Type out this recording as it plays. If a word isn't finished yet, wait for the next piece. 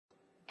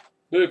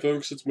Hey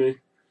folks, it's me.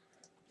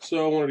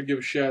 So I wanted to give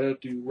a shout out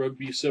to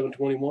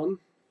Rugby721.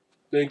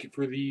 Thank you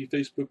for the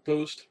Facebook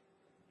post.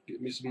 Get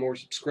me some more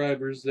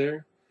subscribers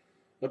there.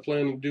 I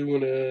plan on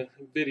doing a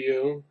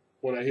video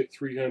when I hit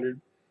 300.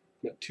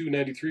 I'm at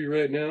 293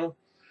 right now.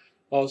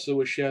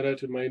 Also a shout out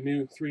to my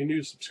three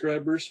new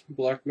subscribers: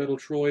 Black Metal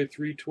Troy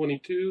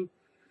 322,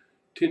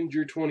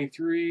 Tinger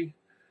 23,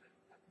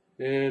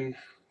 and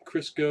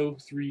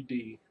Crisco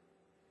 3D.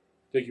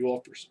 Thank you all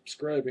for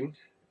subscribing.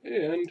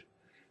 And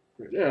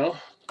right now,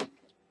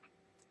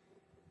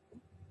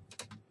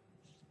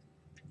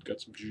 got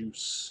some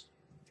juice.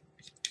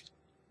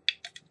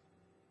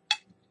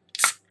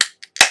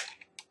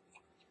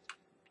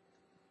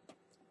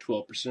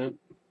 12%.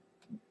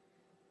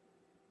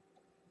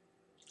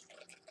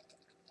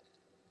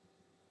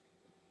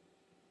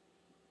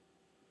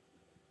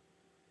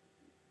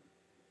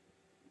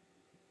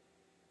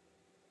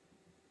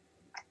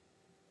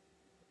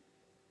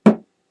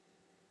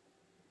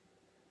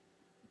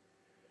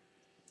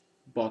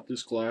 Bought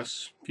this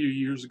glass a few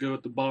years ago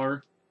at the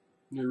bar.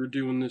 They were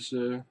doing this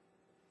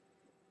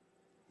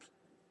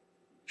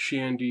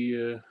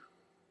shandy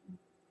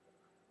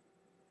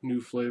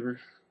new flavor.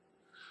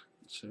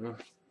 So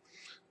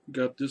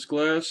got this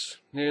glass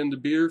and the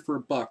beer for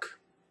 $1.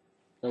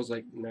 I was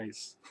like,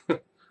 nice.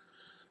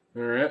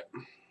 Alright.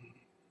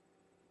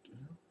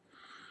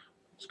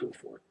 Let's go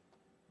for it.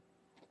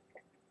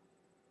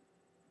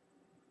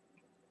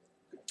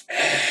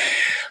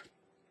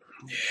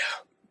 Yeah.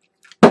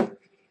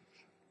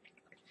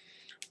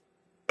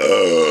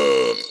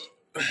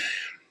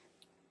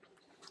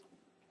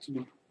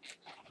 Some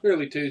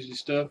fairly tasty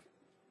stuff.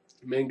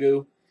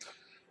 Mango.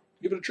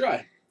 Give it a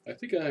try. I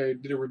think I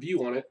did a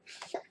review on it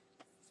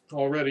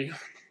already,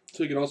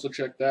 so you can also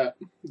check that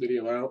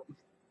video out.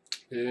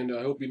 And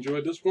I hope you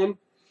enjoyed this one.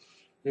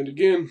 And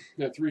again,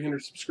 at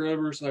 300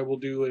 subscribers, I will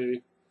do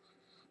a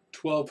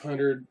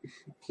 1200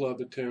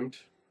 club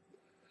attempt.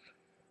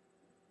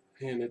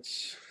 And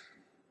it's,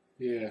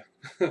 yeah.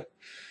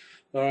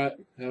 Alright,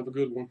 have a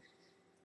good one.